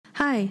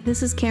Hi,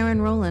 this is Karen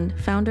Rowland,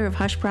 founder of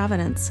Hush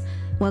Providence.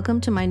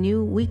 Welcome to my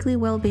new weekly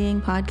Wellbeing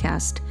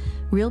podcast,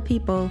 Real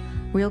People,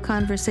 Real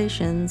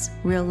Conversations,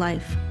 Real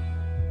Life.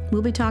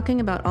 We'll be talking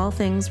about all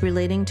things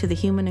relating to the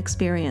human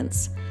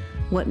experience.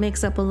 What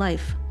makes up a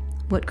life?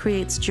 What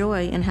creates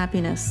joy and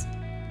happiness?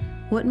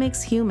 What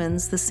makes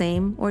humans the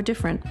same or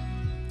different?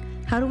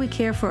 How do we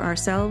care for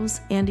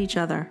ourselves and each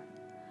other?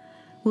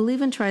 We'll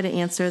even try to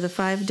answer the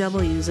 5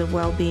 W's of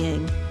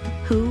well-being: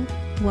 who,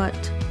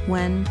 what,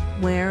 when,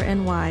 where,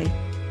 and why,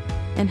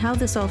 and how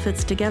this all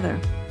fits together.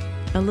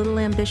 A little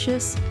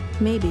ambitious?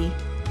 Maybe,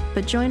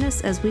 but join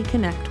us as we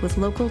connect with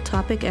local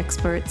topic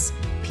experts,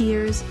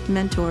 peers,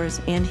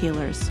 mentors, and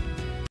healers.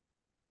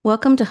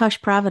 Welcome to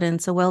Hush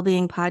Providence, a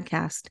well-being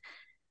podcast.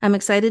 I'm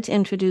excited to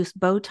introduce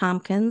Bo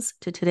Tompkins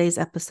to today's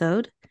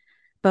episode.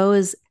 Bo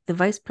is the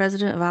Vice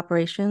President of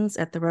Operations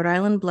at the Rhode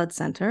Island Blood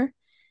Center,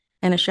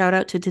 and a shout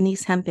out to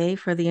Denise Hempe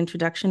for the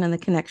introduction and the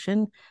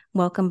connection.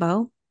 Welcome,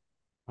 Bo.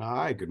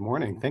 Hi, good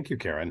morning. Thank you,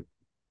 Karen.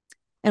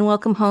 And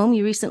welcome home.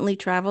 You recently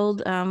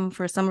traveled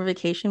for a summer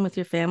vacation with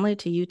your family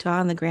to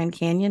Utah and the Grand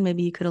Canyon.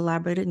 Maybe you could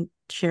elaborate and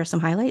share some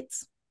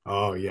highlights.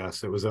 Oh,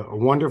 yes. It was a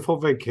wonderful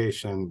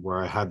vacation where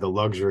I had the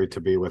luxury to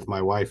be with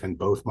my wife and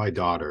both my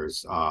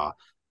daughters,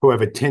 who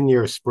have a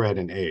 10-year spread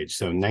in age,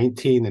 so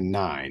 19 and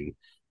 9.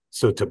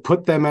 So to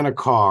put them in a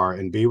car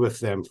and be with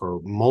them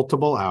for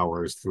multiple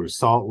hours through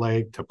Salt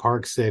Lake to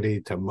Park City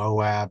to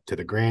Moab to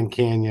the Grand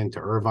Canyon to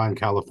Irvine,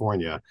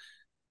 California,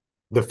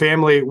 the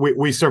family,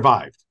 we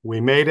survived.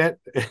 We made it,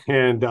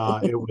 and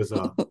it was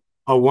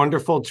a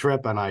wonderful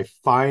trip, and I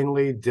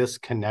finally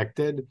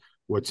disconnected,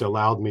 which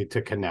allowed me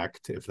to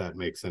connect, if that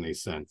makes any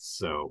sense.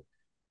 So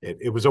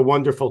it was a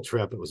wonderful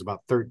trip. It was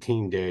about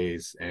 13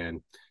 days,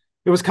 and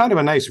it was kind of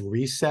a nice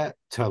reset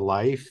to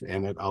life,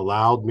 and it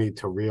allowed me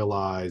to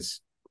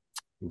realize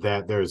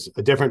that there's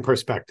a different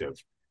perspective.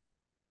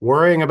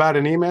 Worrying about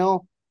an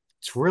email,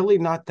 it's really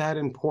not that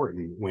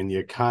important when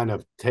you kind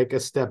of take a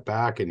step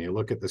back and you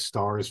look at the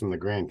stars from the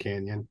Grand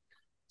Canyon.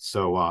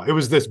 So it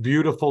was this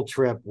beautiful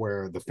trip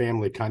where the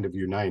family kind of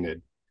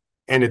united.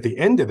 And at the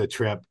end of the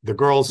trip, the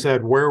girls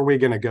said, "Where are we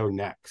going to go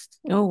next?"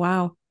 Oh,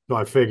 wow. So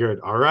I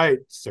figured, all right,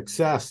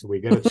 success. We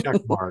get a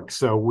check mark.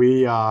 So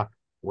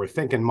we're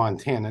thinking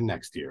Montana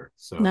next year.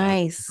 So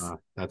nice.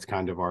 That's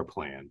kind of our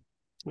plan.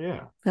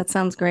 Yeah. That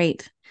sounds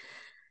great.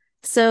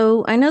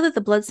 So I know that the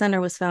Blood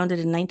Center was founded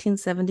in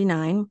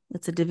 1979.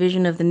 It's a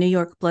division of the New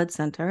York Blood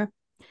Center,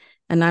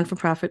 a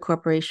non-for-profit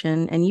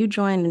corporation, and you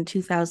joined in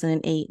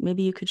 2008.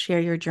 Maybe you could share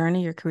your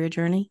journey, your career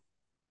journey?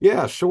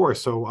 Yeah, sure.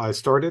 So I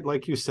started,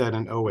 like you said,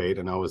 in 2008,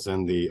 and I was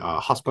in the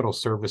hospital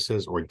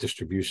services or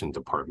distribution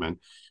department.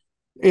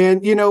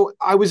 And,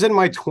 I was in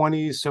my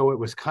 20s, so it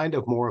was kind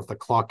of more of the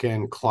clock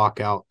in, clock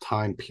out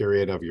time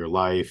period of your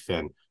life.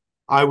 And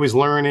I was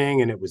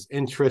learning and it was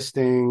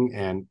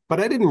interesting, but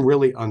I didn't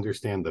really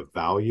understand the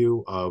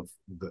value of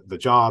the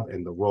job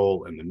and the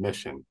role and the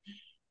mission.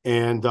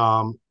 And,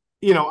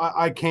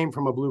 I came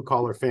from a blue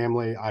collar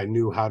family. I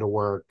knew how to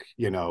work,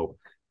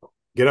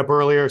 get up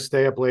earlier,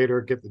 stay up later,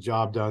 get the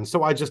job done.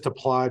 So I just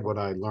applied what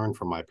I learned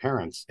from my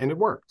parents, and it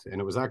worked. And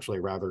it was actually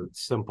a rather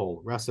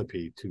simple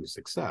recipe to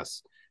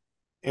success.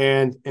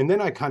 And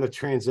then I kind of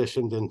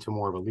transitioned into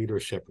more of a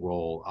leadership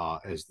role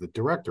as the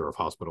director of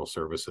hospital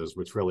services,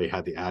 which really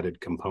had the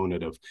added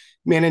component of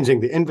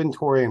managing the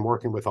inventory and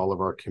working with all of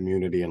our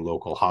community and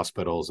local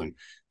hospitals and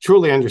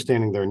truly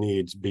understanding their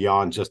needs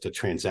beyond just a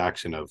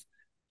transaction of,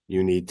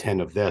 you need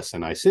 10 of this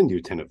and I send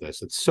you 10 of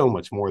this. It's so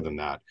much more than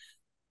that.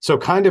 So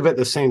kind of at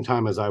the same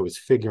time as I was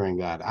figuring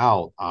that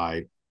out,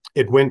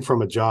 it went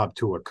from a job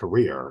to a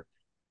career.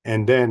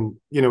 And then,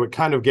 it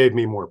kind of gave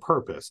me more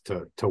purpose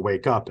to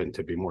wake up and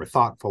to be more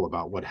thoughtful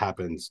about what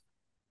happens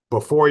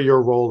before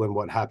your role and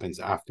what happens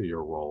after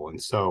your role.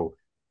 And so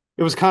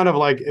it was kind of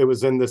like it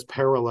was in this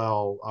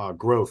parallel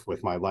growth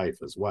with my life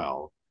as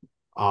well.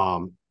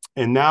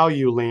 And now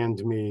you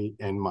land me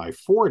in my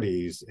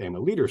 40s in a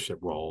leadership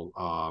role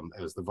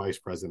as the vice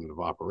president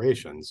of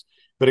operations.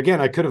 But again,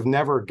 I could have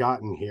never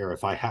gotten here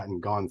if I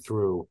hadn't gone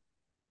through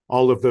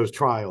all of those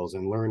trials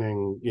and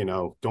learning,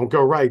 don't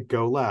go right,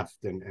 go left,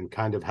 and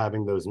kind of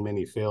having those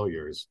many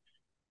failures.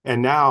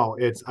 And now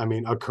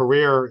a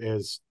career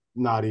is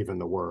not even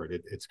the word.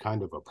 It's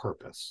kind of a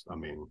purpose. I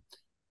mean,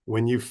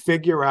 when you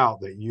figure out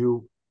that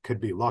you could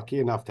be lucky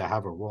enough to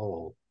have a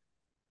role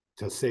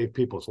to save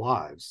people's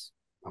lives,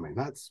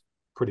 that's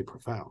pretty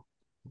profound.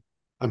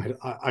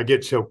 I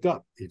get choked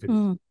up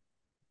even,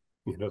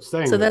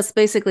 saying so that's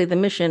basically the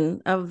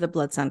mission of the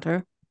Blood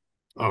Center.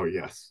 Oh,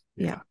 yes.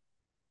 Yeah.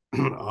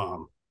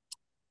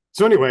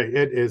 So anyway,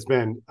 it has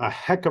been a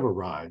heck of a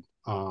ride.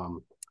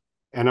 And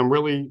I'm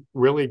really,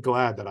 really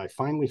glad that I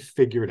finally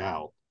figured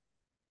out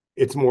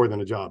it's more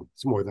than a job.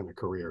 It's more than a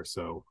career.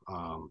 So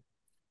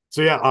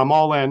yeah, I'm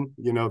all in,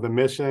 the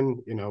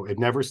mission, it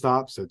never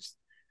stops. It's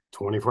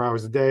 24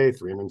 hours a day,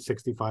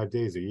 365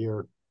 days a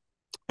year.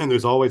 And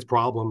there's always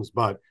problems,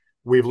 but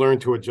we've learned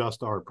to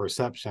adjust our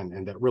perception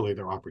and that really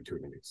they're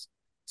opportunities.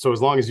 So as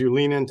long as you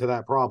lean into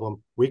that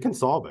problem, we can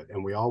solve it,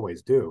 and we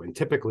always do. And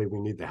typically we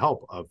need the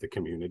help of the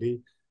community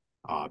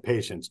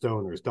patients,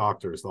 donors,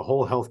 doctors, the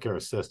whole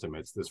healthcare system.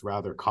 It's this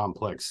rather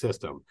complex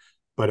system.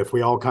 But if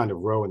we all kind of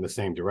row in the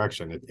same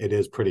direction, it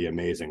is pretty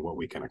amazing what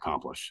we can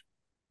accomplish.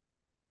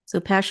 So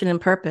passion and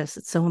purpose,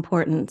 it's so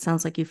important. It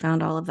sounds like you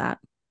found all of that.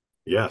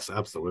 Yes,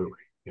 absolutely.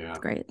 It's Yeah.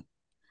 great.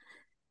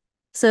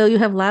 So you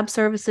have lab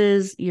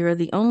services. You're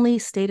the only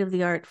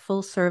state-of-the-art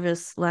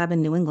full-service lab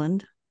in New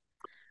England.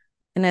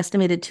 An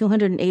estimated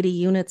 280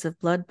 units of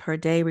blood per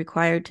day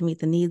required to meet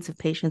the needs of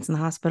patients in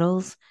the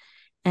hospitals,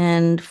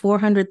 and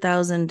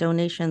 400,000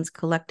 donations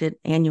collected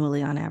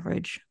annually on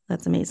average.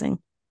 That's amazing.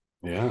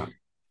 Yeah.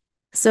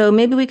 So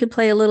maybe we could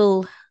play a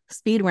little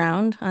speed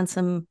round on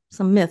some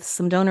myths,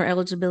 some donor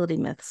eligibility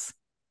myths.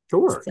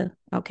 Sure.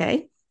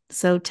 Okay.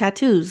 So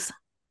tattoos.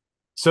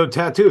 So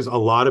tattoos, a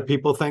lot of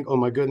people think, oh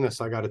my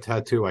goodness, I got a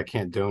tattoo, I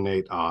can't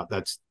donate.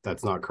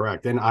 That's not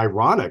correct. And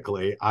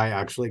ironically, I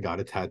actually got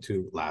a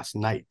tattoo last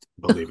night,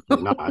 believe it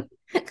or not.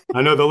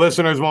 I know the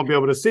listeners won't be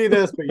able to see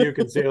this, but you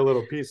can see a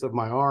little piece of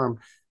my arm.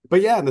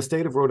 But yeah, in the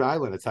state of Rhode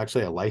Island, it's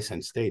actually a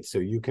licensed state. So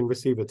you can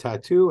receive a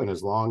tattoo. And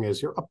as long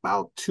as you're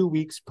about 2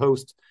 weeks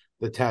post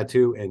the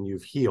tattoo and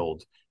you've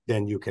healed,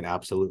 then you can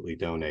absolutely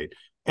donate.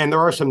 And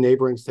there are some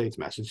neighboring states,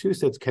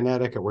 Massachusetts,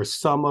 Connecticut, where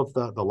some of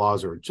the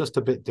laws are just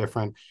a bit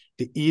different.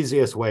 The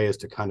easiest way is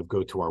to kind of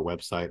go to our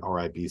website,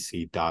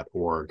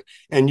 ribc.org,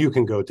 and you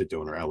can go to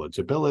donor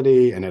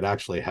eligibility, and it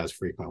actually has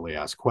frequently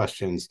asked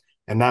questions.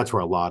 And that's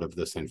where a lot of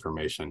this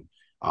information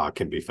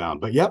can be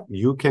found. But yep,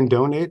 you can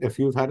donate if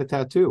you've had a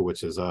tattoo,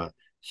 which is a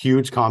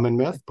huge common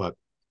myth, but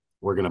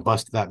we're going to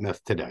bust that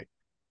myth today.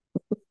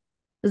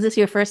 Was this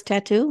your first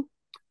tattoo?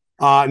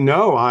 No,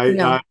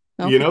 No.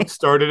 Okay.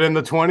 started in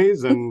the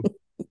 20s and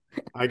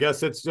I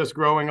guess it's just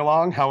growing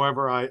along.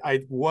 However,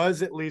 I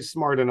was at least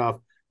smart enough.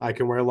 I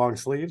can wear long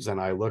sleeves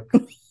and I look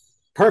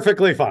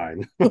perfectly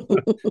fine.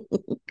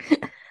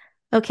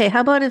 Okay. How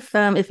about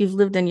if you've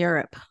lived in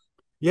Europe?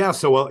 Yeah.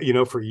 So,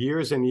 for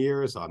years and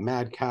years,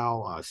 Mad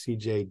Cow,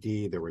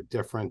 CJD, there were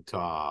different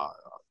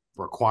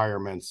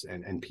requirements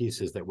and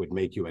pieces that would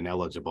make you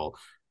ineligible.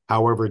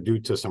 However, due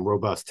to some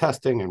robust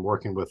testing and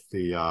working with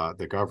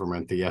the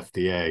government, the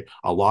FDA,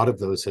 a lot of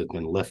those have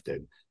been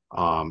lifted.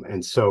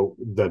 And so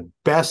the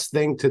best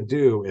thing to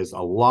do is,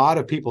 a lot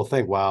of people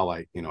think, well,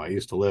 I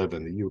used to live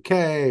in the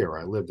UK or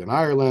I lived in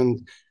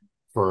Ireland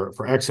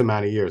for X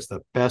amount of years. The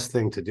best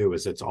thing to do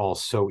is, it's all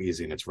so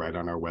easy and it's right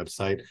on our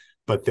website.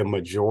 But the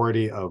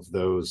majority of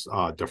those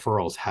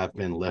deferrals have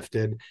been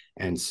lifted.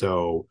 And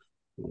so,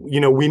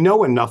 we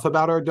know enough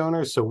about our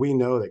donors. So we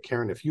know that,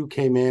 Karen, if you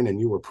came in and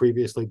you were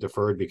previously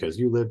deferred because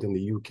you lived in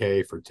the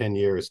UK for 10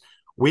 years,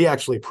 we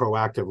actually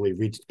proactively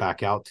reached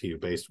back out to you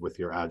based with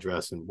your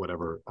address and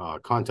whatever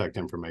contact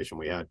information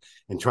we had,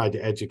 and tried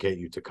to educate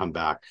you to come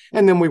back.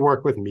 And then we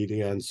work with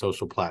media and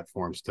social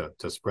platforms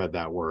to spread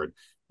that word.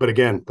 But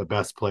again, the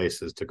best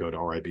place is to go to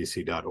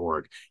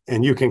ribc.org,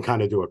 and you can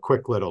kind of do a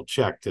quick little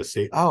check to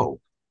see, oh,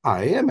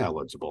 I am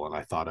eligible and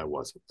I thought I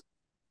wasn't.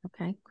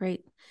 Okay,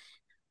 great.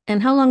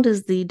 And how long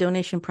does the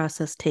donation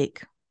process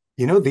take?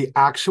 The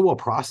actual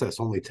process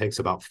only takes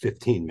about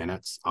 15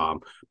 minutes.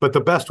 But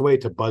the best way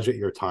to budget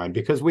your time,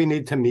 because we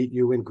need to meet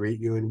you and greet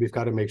you, and we've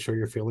got to make sure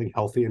you're feeling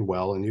healthy and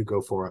well, and you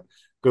go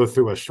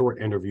through a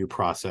short interview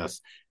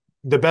process.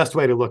 The best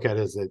way to look at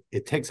it is that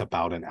it takes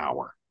about an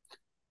hour.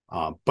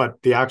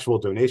 But the actual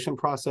donation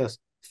process,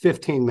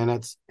 15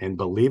 minutes. And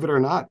believe it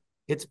or not,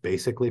 it's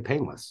basically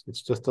painless.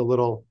 It's just a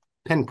little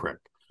pinprick.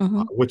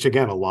 Which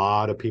again, a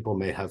lot of people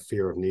may have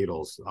fear of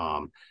needles.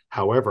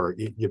 However,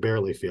 you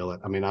barely feel it.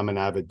 I mean, I'm an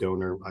avid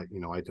donor.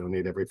 I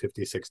donate every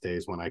 56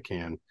 days when I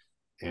can.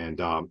 And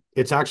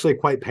it's actually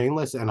quite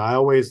painless. And I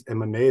always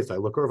am amazed. I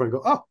look over and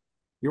go, oh,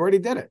 you already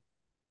did it.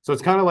 So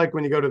it's kind of like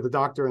when you go to the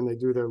doctor and they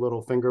do their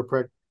little finger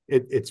prick.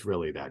 It's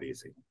really that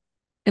easy.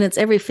 And it's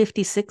every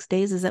 56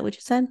 days. Is that what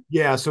you said?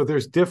 Yeah. So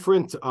there's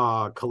different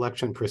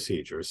collection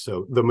procedures.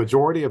 So the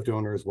majority of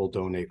donors will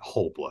donate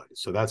whole blood.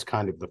 So that's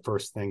kind of the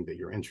first thing that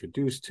you're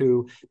introduced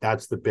to.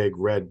 That's the big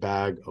red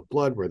bag of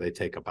blood where they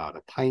take about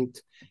a pint.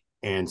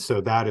 And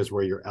so that is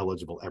where you're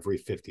eligible every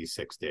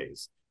 56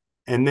 days.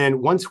 And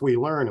then once we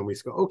learn and we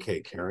go,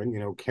 okay,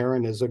 Karen,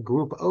 Karen is a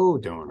group O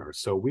donor.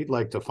 So we'd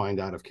like to find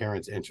out if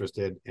Karen's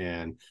interested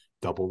in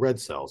double red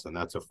cells. And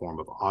that's a form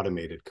of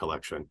automated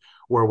collection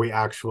where we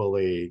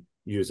actually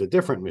use a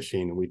different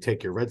machine and we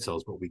take your red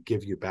cells, but we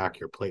give you back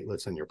your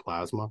platelets and your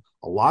plasma.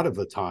 A lot of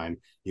the time,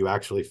 you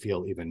actually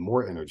feel even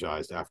more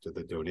energized after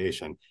the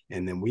donation.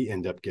 And then we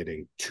end up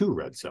getting 2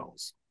 red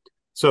cells.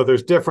 So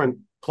there's different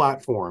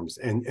platforms.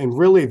 And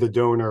really the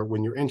donor,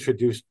 when you're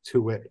introduced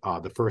to it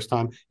the first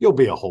time, you'll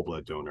be a whole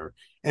blood donor.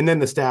 And then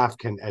the staff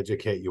can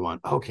educate you on,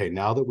 okay,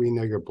 now that we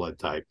know your blood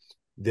type,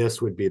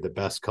 this would be the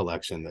best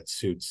collection that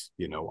suits,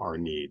 our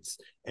needs.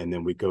 And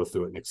then we go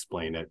through it and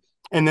explain it.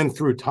 And then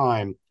through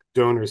time,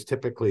 donors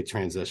typically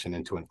transition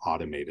into an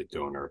automated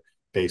donor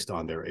based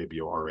on their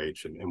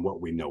ABO-RH and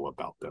what we know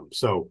about them.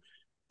 So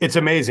it's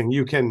amazing.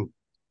 You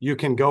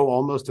can go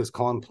almost as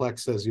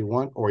complex as you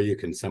want, or you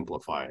can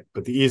simplify it.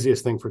 But the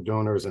easiest thing for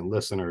donors and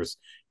listeners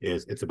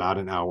is it's about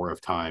an hour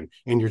of time,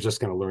 and you're just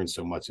going to learn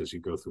so much as you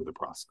go through the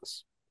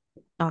process.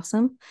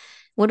 Awesome.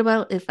 What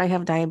about if I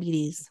have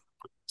diabetes?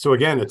 So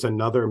again, it's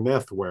another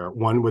myth where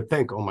one would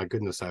think, oh my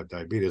goodness, I have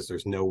diabetes.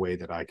 There's no way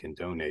that I can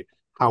donate.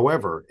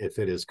 However, if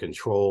it is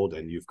controlled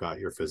and you've got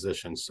your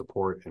physician's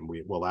support, and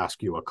we will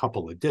ask you a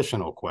couple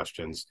additional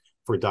questions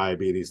for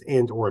diabetes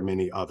and or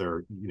many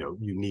other,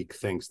 unique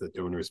things that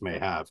donors may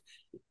have,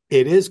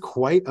 it is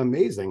quite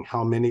amazing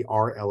how many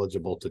are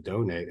eligible to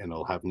donate, and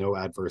it'll have no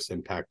adverse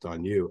impact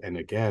on you. And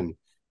again,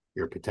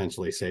 you're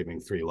potentially saving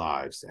 3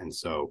 lives. And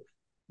so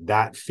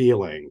that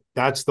feeling,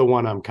 that's the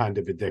one I'm kind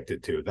of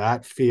addicted to.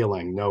 That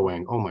feeling,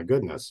 knowing, oh my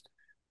goodness,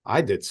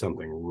 I did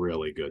something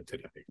really good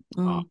today.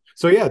 Mm.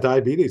 So yeah,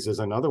 diabetes is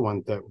another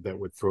one that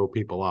would throw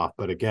people off.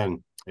 But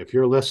again, if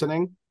you're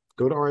listening,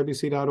 go to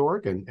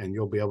rbc.org and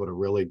you'll be able to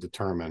really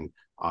determine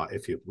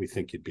if we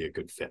think you'd be a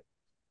good fit.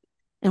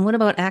 And what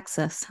about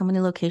access? How many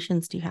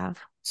locations do you have?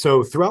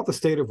 So throughout the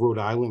state of Rhode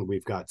Island,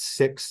 we've got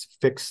 6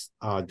 fixed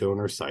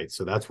donor sites.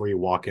 So that's where you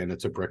walk in.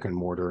 It's a brick and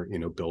mortar,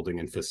 building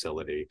and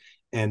facility.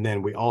 And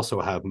then we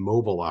also have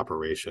mobile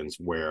operations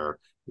where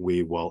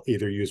we will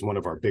either use one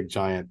of our big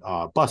giant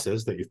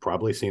buses that you've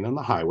probably seen on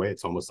the highway.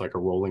 It's almost like a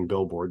rolling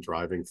billboard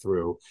driving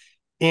through.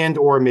 And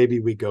or maybe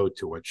we go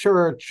to a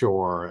church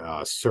or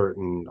a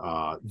certain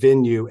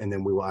venue, and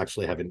then we will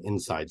actually have an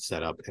inside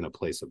setup in a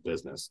place of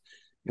business.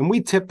 And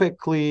we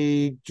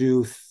typically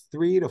do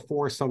 3 to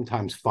 4,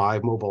 sometimes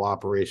 5 mobile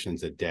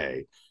operations a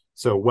day.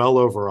 So well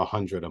over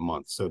 100 a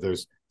month. So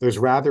there's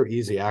rather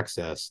easy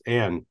access,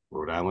 and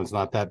Rhode Island's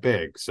not that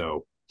big.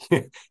 So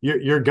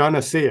you're going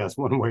to see us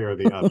one way or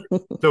the other.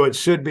 So it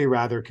should be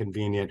rather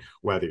convenient,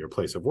 whether your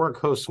place of work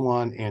hosts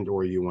one and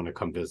or you want to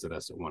come visit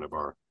us at one of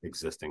our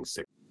existing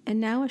 6. And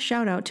now a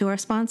shout out to our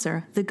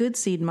sponsor, the Good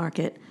Seed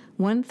Market,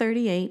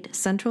 138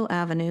 Central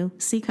Avenue,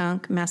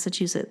 Seekonk,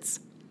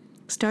 Massachusetts.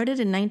 Started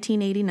in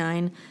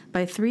 1989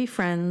 by 3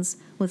 friends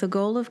with a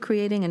goal of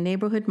creating a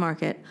neighborhood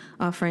market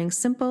offering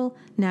simple,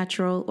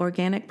 natural,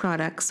 organic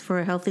products for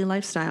a healthy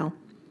lifestyle.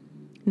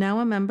 Now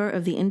a member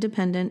of the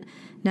independent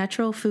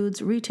Natural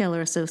Foods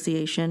Retailer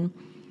Association,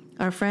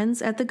 our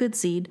friends at the Good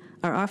Seed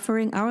are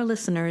offering our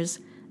listeners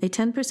a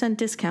 10%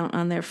 discount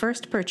on their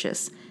first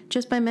purchase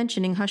just by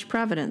mentioning Hush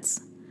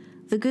Providence.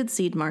 The Good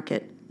Seed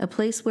Market, a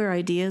place where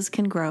ideas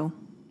can grow.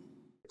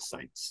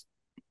 Sites.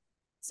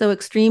 So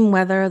extreme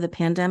weather, the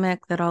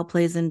pandemic, that all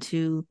plays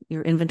into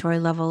your inventory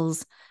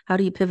levels. How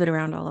do you pivot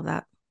around all of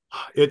that?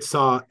 It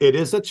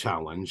is a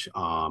challenge.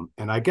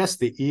 And I guess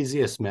the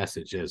easiest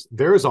message is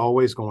there's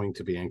always going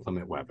to be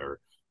inclement weather.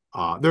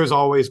 There's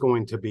always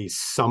going to be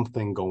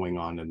something going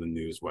on in the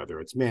news, whether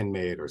it's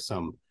man-made or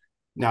some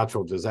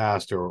natural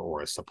disaster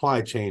or a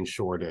supply chain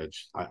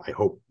shortage. I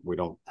hope we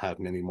don't have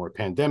many more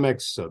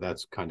pandemics. So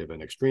that's kind of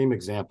an extreme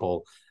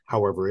example.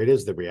 However, it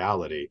is the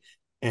reality.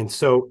 And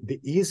so the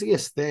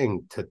easiest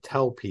thing to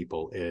tell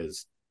people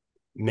is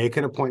make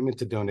an appointment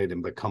to donate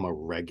and become a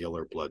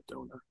regular blood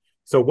donor.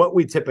 So what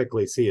we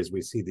typically see is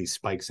we see these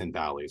spikes and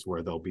valleys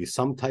where there'll be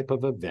some type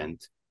of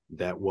event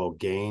that will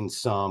gain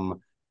some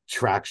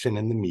traction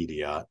in the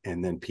media,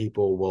 and then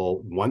people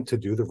will want to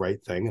do the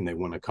right thing and they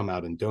want to come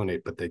out and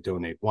donate, but they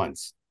donate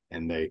once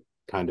and they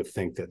kind of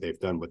think that they've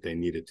done what they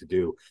needed to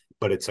do,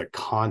 but it's a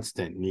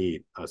constant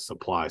need, a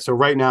supply. So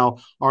right now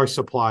our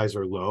supplies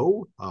are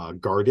low,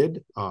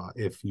 guarded,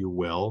 if you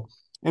will,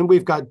 and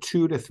we've got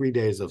 2 to 3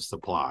 days of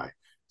supply.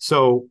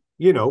 So,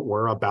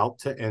 we're about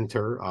to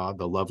enter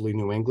the lovely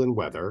New England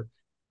weather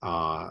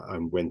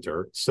in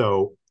winter.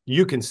 So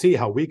you can see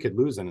how we could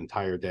lose an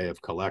entire day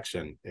of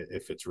collection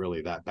if it's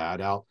really that bad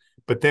out.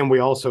 But then we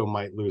also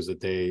might lose a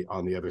day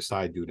on the other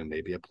side due to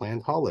maybe a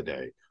planned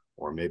holiday,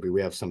 or maybe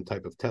we have some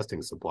type of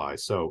testing supply.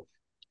 So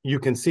you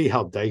can see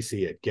how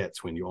dicey it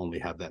gets when you only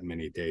have that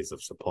many days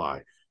of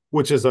supply,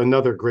 which is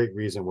another great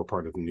reason we're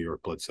part of the New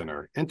York Blood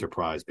Center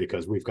enterprise,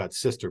 because we've got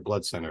sister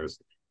blood centers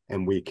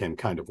and we can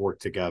kind of work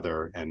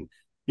together. And,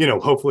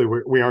 hopefully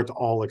we aren't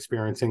all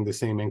experiencing the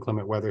same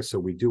inclement weather. So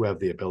we do have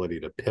the ability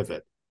to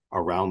pivot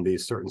around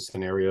these certain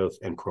scenarios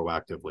and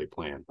proactively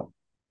plan.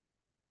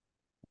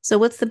 So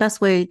what's the best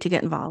way to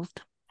get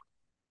involved?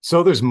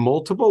 So there's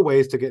multiple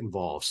ways to get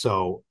involved.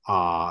 So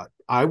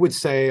I would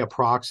say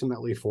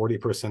approximately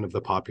 40% of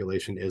the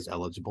population is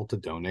eligible to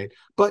donate.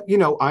 But,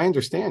 I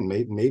understand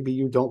maybe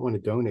you don't want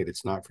to donate.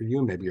 It's not for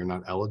you. Maybe you're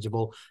not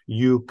eligible.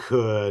 You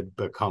could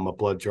become a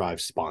blood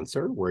drive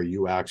sponsor where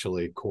you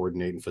actually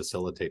coordinate and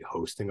facilitate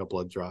hosting a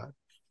blood drive.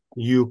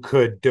 You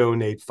could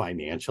donate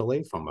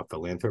financially from a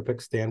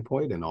philanthropic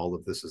standpoint, and all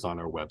of this is on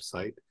our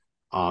website.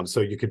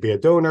 So you could be a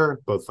donor,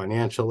 both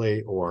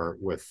financially or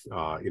with,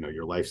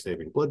 your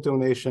life-saving blood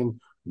donation.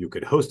 You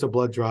could host a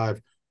blood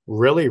drive,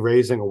 really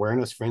raising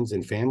awareness, friends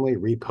and family,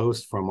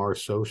 repost from our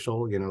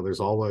social. There's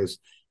always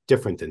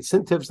different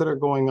incentives that are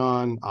going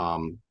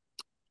on.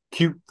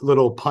 Cute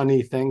little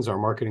punny things. Our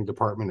marketing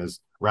department is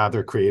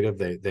rather creative.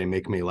 They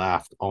make me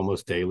laugh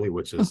almost daily,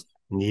 which is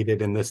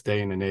needed in this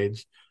day and an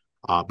age.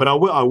 But I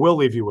will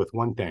leave you with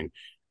one thing.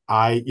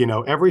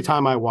 Every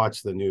time I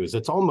watch the news,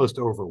 it's almost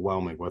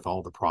overwhelming with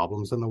all the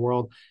problems in the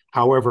world.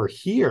 However,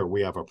 here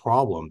we have a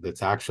problem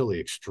that's actually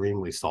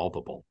extremely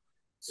solvable.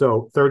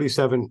 So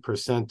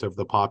 37% of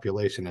the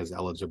population is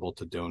eligible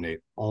to donate.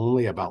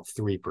 Only about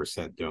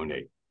 3%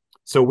 donate.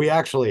 So we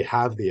actually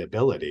have the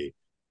ability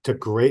to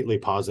greatly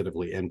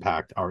positively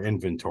impact our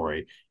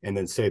inventory and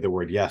then say the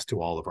word yes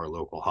to all of our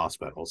local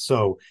hospitals.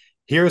 So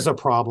here's a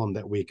problem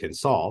that we can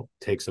solve.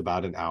 Takes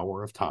about an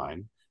hour of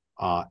time.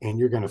 And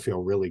you're going to feel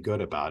really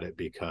good about it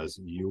because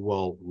you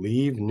will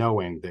leave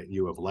knowing that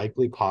you have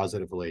likely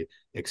positively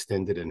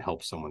extended and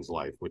helped someone's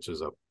life, which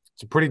is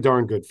it's a pretty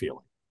darn good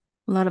feeling.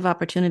 A lot of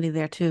opportunity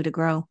there too to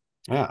grow.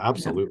 Yeah,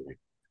 absolutely.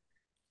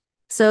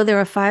 So there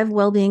are 5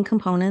 well-being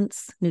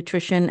components: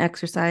 nutrition,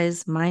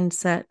 exercise,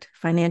 mindset,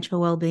 financial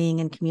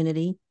well-being, and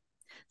community.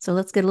 So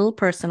let's get a little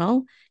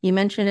personal. You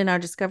mentioned in our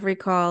discovery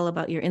call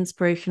about your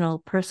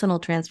inspirational personal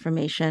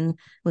transformation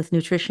with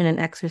nutrition and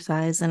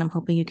exercise, and I'm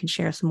hoping you can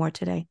share some more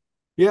today.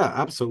 Yeah,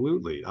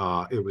 absolutely.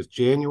 It was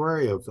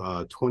January of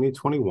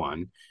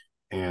 2021,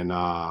 and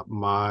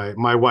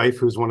my wife,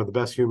 who's one of the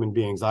best human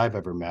beings I've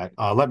ever met,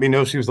 let me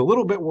know she was a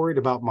little bit worried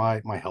about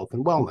my health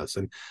and wellness,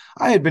 and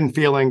I had been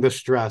feeling the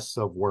stress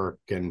of work,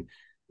 and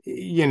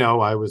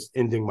I was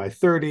ending my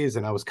 30s,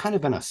 and I was kind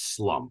of in a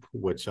slump,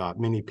 which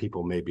many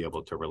people may be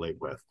able to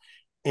relate with.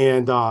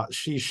 And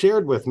she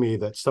shared with me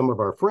that some of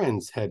our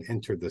friends had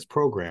entered this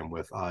program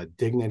with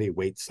Dignity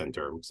Weight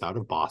Center. It's out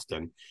of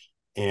Boston,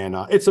 and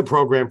it's a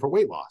program for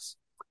weight loss.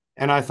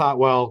 And I thought,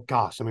 well,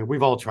 gosh, I mean,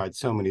 we've all tried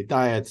so many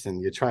diets,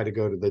 and you try to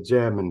go to the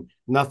gym, and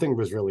nothing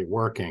was really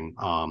working.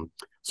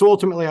 So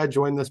ultimately, I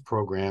joined this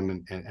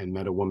program and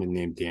met a woman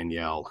named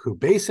Danielle, who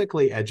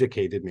basically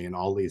educated me in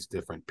all these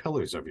different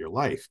pillars of your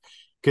life,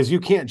 because you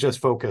can't just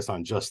focus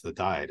on just the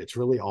diet. It's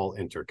really all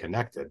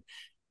interconnected.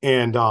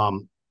 And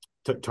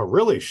to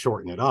really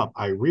shorten it up,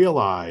 I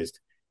realized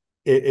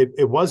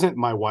it wasn't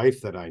my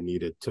wife that I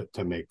needed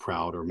to make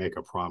proud or make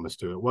a promise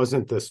to. It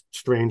wasn't this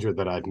stranger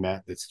that I've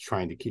met that's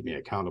trying to keep me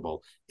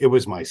accountable. It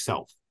was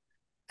myself.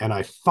 And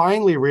I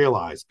finally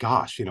realized,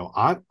 gosh,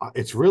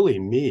 it's really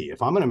me.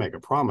 If I'm going to make a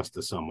promise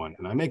to someone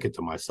and I make it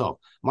to myself,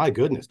 my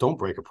goodness, don't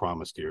break a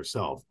promise to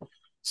yourself.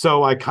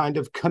 So I kind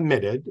of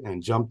committed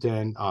and jumped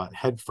in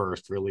head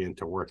first, really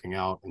into working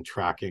out and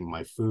tracking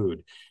my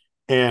food.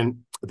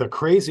 And the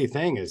crazy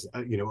thing is,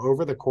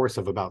 over the course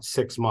of about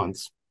 6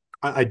 months,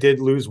 I did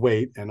lose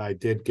weight and I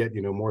did get,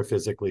 more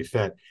physically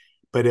fit,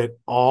 but it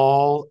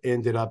all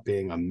ended up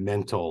being a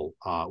mental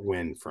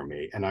win for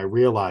me. And I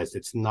realized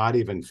it's not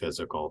even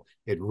physical.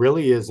 It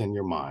really is in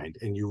your mind.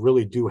 And you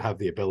really do have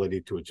the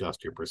ability to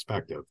adjust your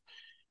perspective.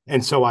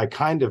 And so I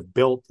kind of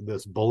built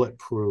this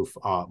bulletproof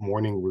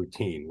morning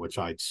routine, which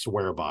I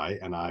swear by.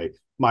 And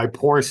my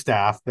poor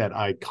staff that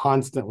I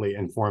constantly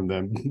inform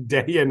them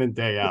day in and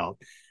day out,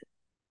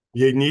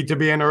 you need to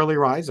be an early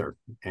riser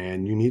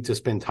and you need to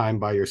spend time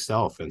by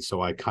yourself. And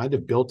so I kind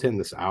of built in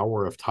this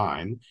hour of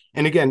time.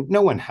 And again,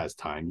 no one has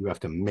time. You have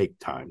to make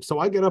time. So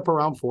I get up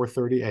around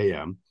 4:30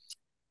 a.m.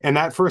 And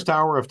that first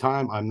hour of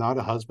time, I'm not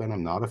a husband.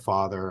 I'm not a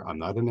father. I'm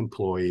not an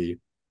employee.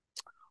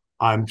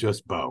 I'm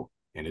just Bo.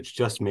 And it's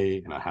just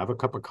me. And I have a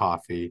cup of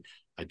coffee.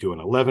 I do an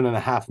 11 and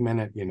a half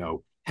minute,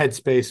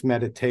 headspace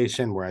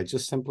meditation where I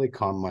just simply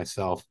calm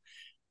myself.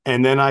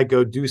 And then I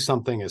go do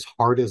something as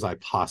hard as I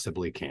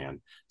possibly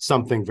can,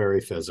 something very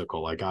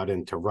physical. I got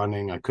into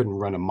running. I couldn't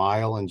run a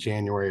mile in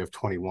January of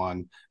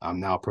 21. I'm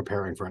now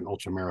preparing for an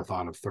ultra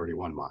marathon of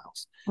 31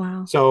 miles.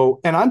 Wow. So,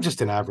 and I'm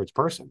just an average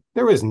person.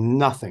 There is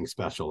nothing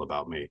special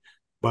about me.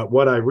 But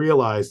what I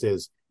realized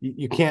is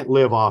you can't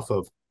live off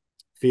of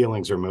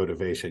feelings or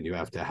motivation. You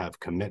have to have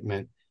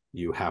commitment.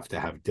 You have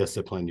to have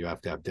discipline. You have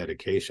to have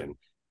dedication.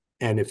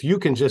 And if you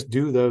can just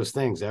do those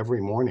things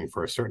every morning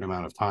for a certain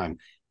amount of time,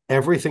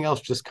 everything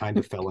else just kind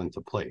of fell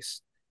into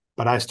place.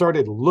 But I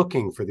started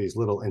looking for these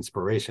little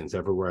inspirations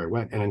everywhere I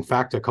went. And in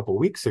fact, a couple of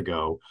weeks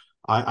ago,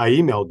 I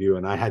emailed you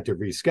and I had to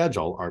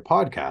reschedule our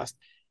podcast.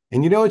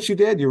 And you know what you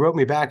did? You wrote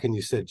me back and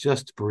you said,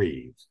 just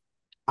breathe.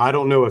 I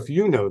don't know if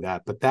you know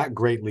that, but that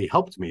greatly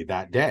helped me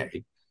that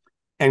day.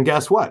 And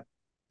guess what?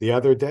 The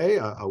other day,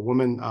 a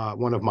woman,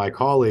 one of my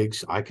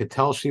colleagues, I could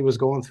tell she was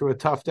going through a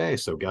tough day.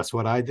 So guess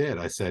what I did?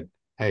 I said,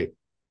 hey,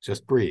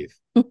 just breathe.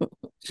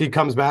 She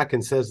comes back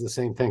and says the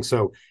same thing.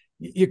 So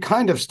you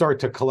kind of start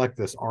to collect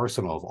this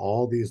arsenal of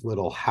all these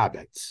little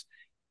habits.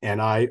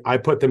 And I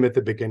put them at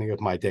the beginning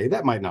of my day.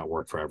 That might not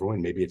work for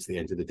everyone. Maybe it's the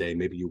end of the day.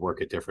 Maybe you work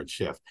a different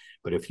shift.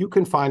 But if you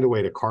can find a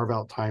way to carve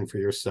out time for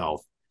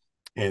yourself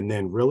and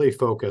then really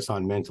focus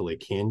on mentally,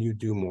 can you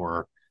do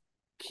more?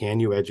 Can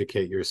you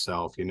educate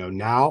yourself?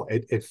 Now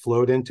it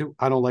flowed into,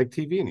 I don't like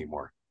TV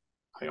anymore.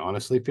 I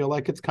honestly feel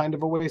like it's kind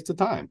of a waste of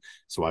time.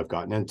 So I've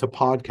gotten into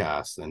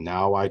podcasts and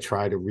now I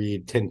try to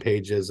read 10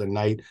 pages a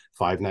night,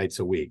 5 nights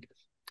a week.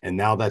 And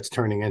now that's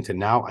turning into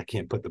now I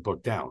can't put the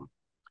book down.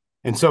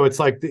 And so it's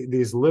like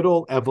these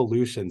little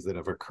evolutions that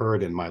have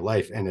occurred in my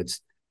life, and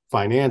it's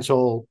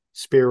financial,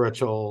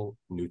 spiritual,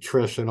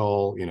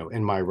 nutritional,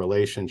 in my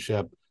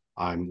relationship.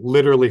 I'm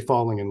literally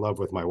falling in love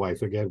with my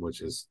wife again,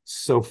 which is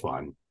so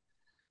fun.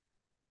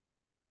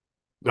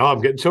 Oh,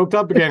 I'm getting choked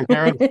up again,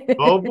 Karen.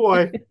 Oh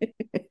boy.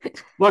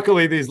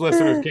 Luckily, these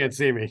listeners can't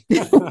see me.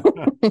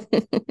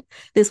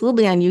 This will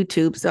be on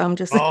YouTube, so I'm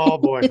just Oh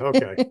boy.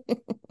 Okay.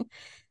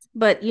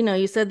 But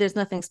you said there's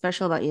nothing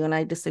special about you, and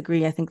I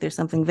disagree. I think there's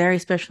something very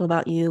special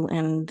about you,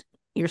 and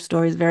your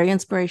story is very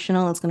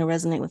inspirational. It's going to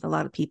resonate with a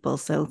lot of people.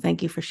 So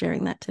thank you for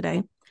sharing that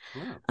today.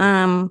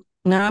 Oh,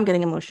 Now I'm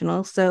getting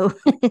emotional. So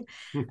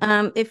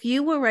if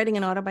you were writing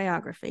an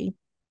autobiography,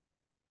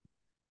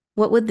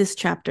 what would this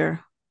chapter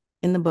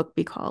in the book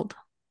be called?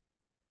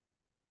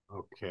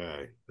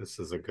 okay. This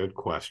is a good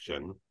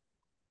question.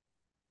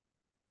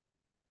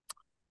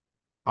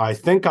 I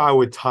think I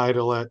would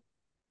title it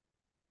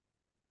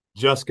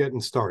Just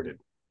Getting Started.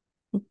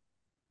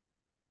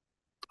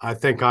 I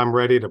think I'm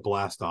ready to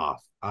blast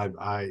off.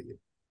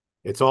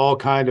 It's all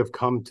kind of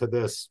come to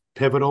this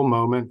pivotal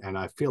moment, and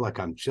I feel like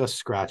I'm just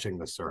scratching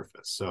the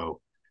surface.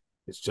 So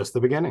it's just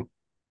the beginning,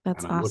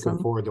 That's and I'm looking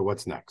awesome. forward to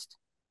what's next.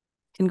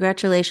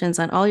 Congratulations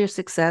on all your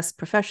success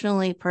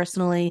professionally,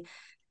 personally.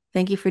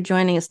 Thank you for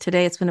joining us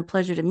today. It's been a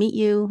pleasure to meet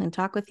you and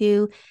talk with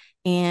you.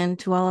 And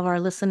to all of our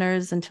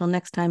listeners, until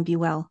next time, be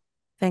well.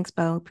 Thanks,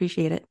 Bo.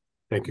 Appreciate it.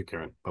 Thank you,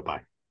 Karen.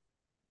 Bye-bye.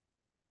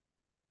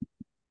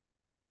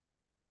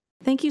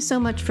 Thank you so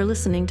much for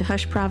listening to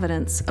Hush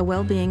Providence, a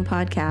well-being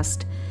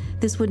podcast.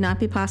 This would not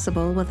be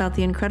possible without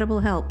the incredible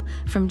help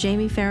from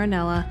Jamie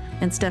Farinella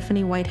and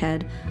Stephanie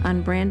Whitehead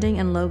on branding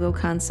and logo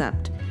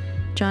concept,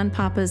 John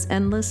Papa's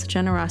endless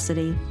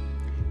generosity,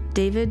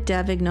 David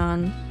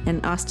Davignon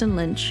and Austin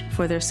Lynch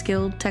for their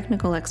skilled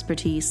technical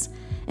expertise,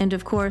 and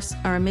of course,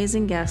 our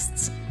amazing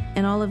guests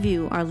and all of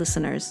you, our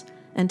listeners.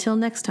 Until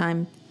next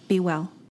time, be well.